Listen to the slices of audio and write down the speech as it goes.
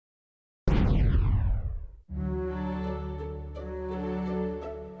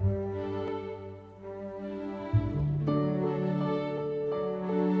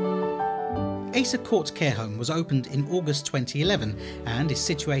Acer Court Care Home was opened in August 2011 and is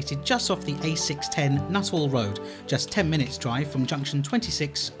situated just off the A610 Nuttall Road, just 10 minutes drive from junction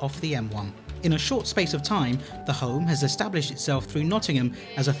 26 off the M1. In a short space of time, the home has established itself through Nottingham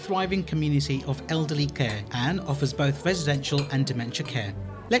as a thriving community of elderly care and offers both residential and dementia care.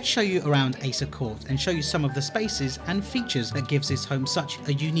 Let's show you around Acer Court and show you some of the spaces and features that gives this home such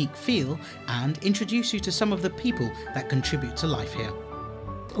a unique feel, and introduce you to some of the people that contribute to life here.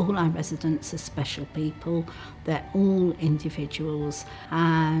 All our residents are special people. They're all individuals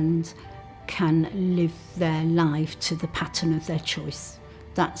and can live their life to the pattern of their choice.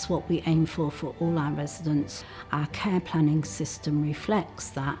 That's what we aim for all our residents. Our care planning system reflects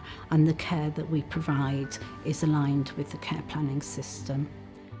that, and the care that we provide is aligned with the care planning system.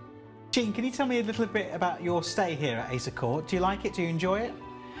 Jean, can you tell me a little bit about your stay here at Acer Court? Do you like it? Do you enjoy it?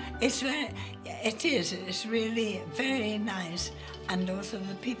 It is. It's really very nice, and also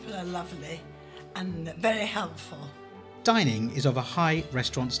the people are lovely and very helpful. Dining is of a high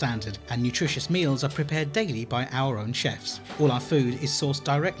restaurant standard, and nutritious meals are prepared daily by our own chefs. All our food is sourced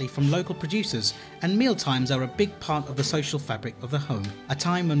directly from local producers, and mealtimes are a big part of the social fabric of the home, a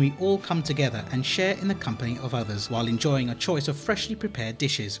time when we all come together and share in the company of others while enjoying a choice of freshly prepared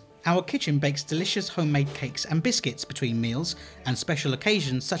dishes. Our kitchen bakes delicious homemade cakes and biscuits between meals, and special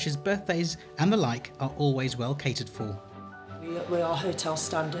occasions such as birthdays and the like are always well catered for. We are hotel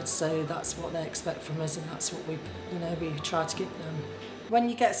standards, so that's what they expect from us, and that's what we try to give them. When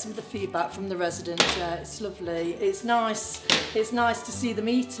you get some of the feedback from the residents, yeah, it's lovely. It's nice to see them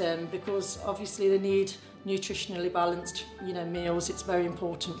eating, because obviously they need nutritionally balanced, meals. It's very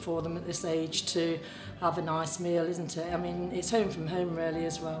important for them at this age to have a nice meal, isn't it? I mean, it's home from home really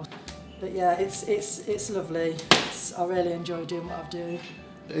as well. But yeah, it's lovely. I really enjoy doing what I do.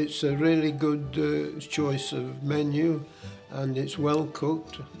 It's a really good choice of menu, and it's well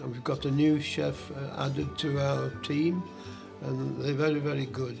cooked. And we've got a new chef added to our team, and they're very, very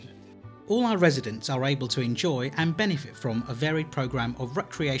good. All our residents are able to enjoy and benefit from a varied programme of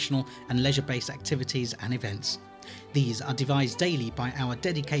recreational and leisure-based activities and events. These are devised daily by our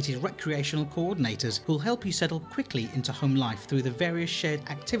dedicated recreational coordinators, who'll help you settle quickly into home life through the various shared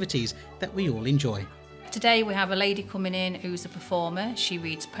activities that we all enjoy. Today we have a lady coming in who's a performer. She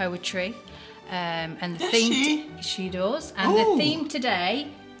reads poetry, and the theme she does, and the theme today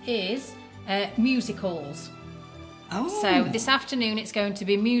is musicals. Oh. So this afternoon it's going to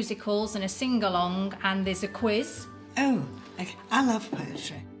be musicals and a sing-along, and there's a quiz. Oh, I love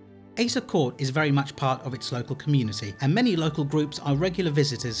poetry. Acer Court is very much part of its local community, and many local groups are regular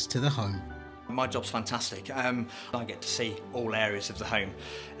visitors to the home. My job's fantastic. I get to see all areas of the home,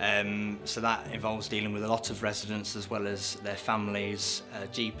 so that involves dealing with a lot of residents as well as their families,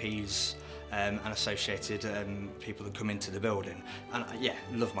 GPs and associated people that come into the building. And yeah,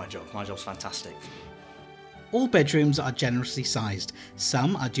 love my job. My job's fantastic. All bedrooms are generously sized.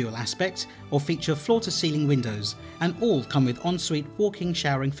 Some are dual aspect or feature floor-to-ceiling windows, and all come with ensuite walking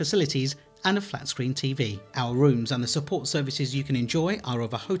showering facilities and a flat-screen TV. Our rooms and the support services you can enjoy are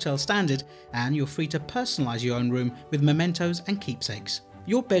of a hotel standard, and you're free to personalise your own room with mementos and keepsakes.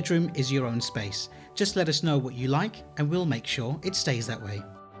 Your bedroom is your own space. Just let us know what you like and we'll make sure it stays that way.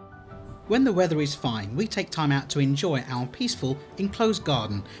 When the weather is fine, we take time out to enjoy our peaceful, enclosed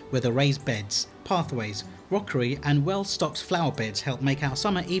garden with the raised beds, pathways, rockery and well-stocked flower beds help make our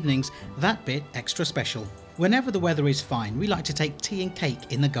summer evenings that bit extra special. Whenever the weather is fine, we like to take tea and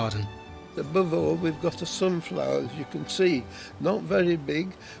cake in the garden. Above all, we've got a sunflower, as you can see, not very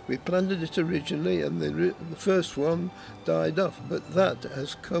big. We planted it originally and the first one died off, but that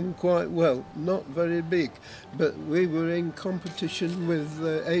has come quite well, not very big. But we were in competition with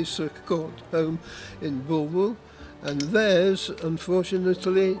Acer Court Home in Bulwell, and theirs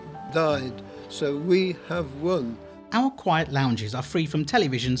unfortunately died, so we have won. Our quiet lounges are free from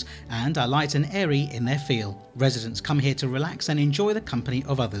televisions and are light and airy in their feel. Residents come here to relax and enjoy the company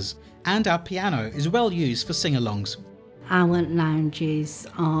of others. And our piano is well used for sing-alongs. Our lounges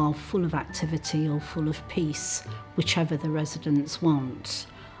are full of activity or full of peace, whichever the residents want.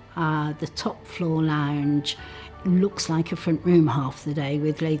 The top floor lounge looks like a front room half the day,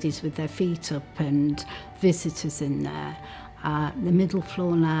 with ladies with their feet up and visitors in there. The middle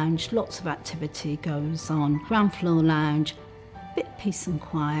floor lounge, lots of activity goes on. Ground floor lounge, bit peace and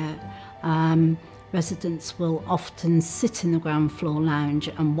quiet. Residents will often sit in the ground floor lounge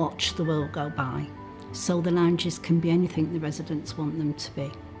and watch the world go by. So the lounges can be anything the residents want them to be.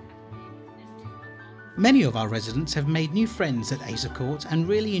 Many of our residents have made new friends at Acer Court and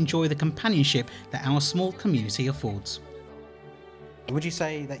really enjoy the companionship that our small community affords. Would you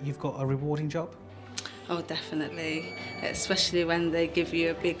say that you've got a rewarding job? Oh, definitely, especially when they give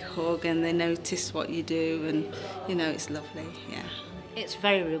you a big hug and they notice what you do, and you know, it's lovely, yeah. It's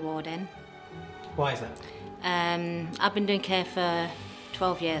very rewarding. Why is that? I've been doing care for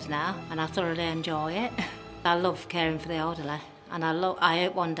 12 years now, and I thoroughly enjoy it. I love caring for the elderly, and I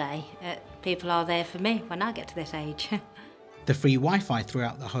hope one day people are there for me when I get to this age. The free Wi-Fi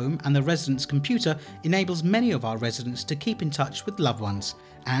throughout the home and the resident's computer enables many of our residents to keep in touch with loved ones,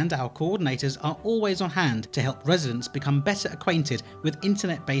 and our coordinators are always on hand to help residents become better acquainted with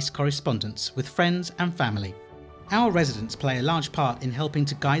internet-based correspondence with friends and family. Our residents play a large part in helping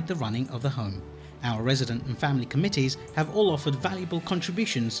to guide the running of the home. Our resident and family committees have all offered valuable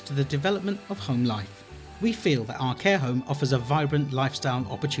contributions to the development of home life. We feel that our care home offers a vibrant lifestyle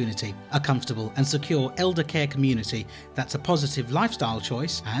opportunity, a comfortable and secure elder care community that's a positive lifestyle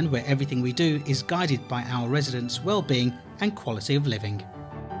choice, and where everything we do is guided by our residents' well-being and quality of living.